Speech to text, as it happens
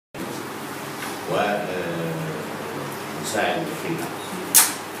ومساعد الداخلي.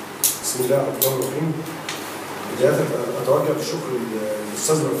 بسم الله الرحمن الرحيم. بداية أتوجه بالشكر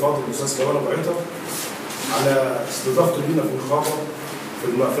للأستاذ الفاضل الأستاذ كمال عيطة على استضافته لنا في النقابة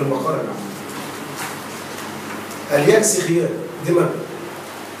في المقر العام. اليأس خيار، دي مبدأ.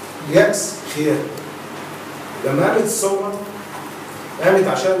 اليأس خيار. لما قامت الثورة قامت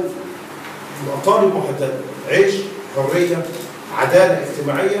عشان مطالب محددة، عيش، حرية، عدالة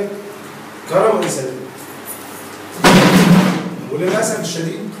اجتماعية، كرامة إنسانية. وللأسف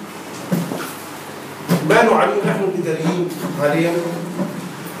الشديد ما نعانيه نحن الاداريين حاليا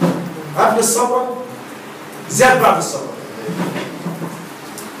قبل الثورة زاد بعد الثورة.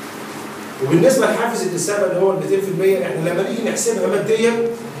 وبالنسبة لحافز الاستثابة اللي هو ال 200%، احنا لما نيجي نحسبها ماديا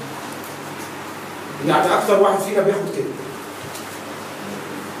يعني أكتر واحد فينا بياخد كده.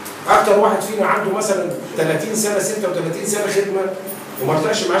 أكتر واحد فينا عنده مثلا 30 سنة 36 سنة خدمة وما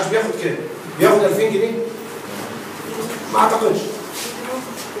طلعش معاش بياخد كده. بياخد 2000 جنيه؟ ما أعتقدش.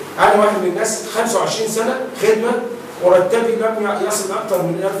 أنا واحد من الناس 25 سنة خدمة مرتبي لم يصل أكثر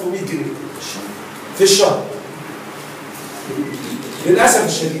من 1100 جنيه في الشهر. للأسف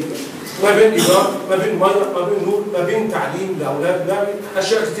الشديد ما بين إيجار، ما بين مية، ما بين نور، ما بين تعليم لأولاد، ما بين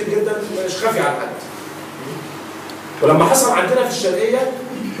أشياء كتير جدا مش خافي على حد. ولما حصل عندنا في الشرقية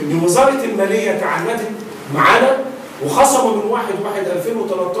إن وزارة المالية تعاملت معانا وخصموا من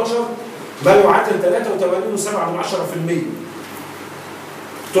 1/1/2013 ما يعادل 83.7%.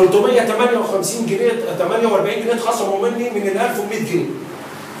 358 جنيه 48 جنيه اتخصموا مني من ال 1100 جنيه.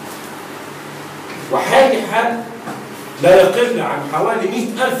 وحالي حال لا يقل عن حوالي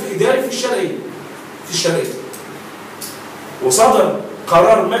 100,000 إداري في الشرقية. وصدر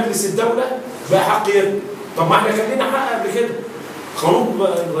قرار مجلس الدولة بأحقيته. طب ما احنا كان لنا حق قبل كده. القانون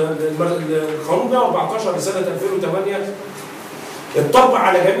 114 لسنة 2008 اتطبق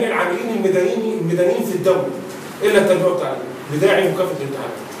على جميع العاملين المدنيين في الدولة إلا التربية والتعليم بداعي مكافأة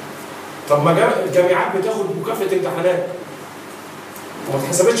الامتحانات. طب ما الجامعات بتاخد مكافأة امتحانات وما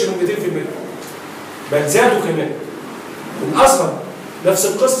اتحسبتش من 200%، بل زادوا كمان. الازهر نفس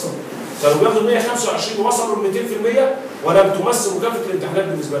القصه، كانوا بياخدوا 125 ووصلوا ل 200% ولم تمثل مكافاه الامتحانات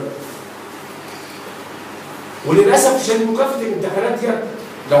بالنسبه لهم. وللاسف الشديد مكافاه الامتحانات دي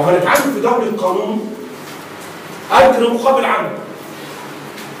لو هنتعامل في دوله القانون اجر مقابل عمل،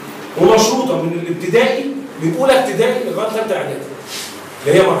 ومشروطه من الابتدائي من اولى ابتدائي لغايه ثالثه اعدادي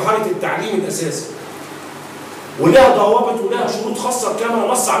اللي هي مرحله التعليم الاساسي. ولها ضوابط ولها شروط خاصه كما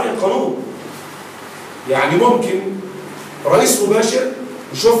نص عليها القانون. يعني ممكن رئيس مباشر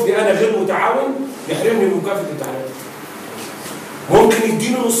يشوفني انا غير متعاون يحرمني من مكافاه الامتحانات. ممكن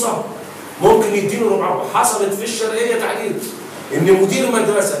يديني نصها، ممكن يديني ربعها. حصلت في الشرقيه تعديل ان مدير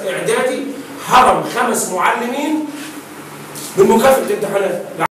مدرسه اعدادي حرم 5 معلمين من مكافاه الامتحانات.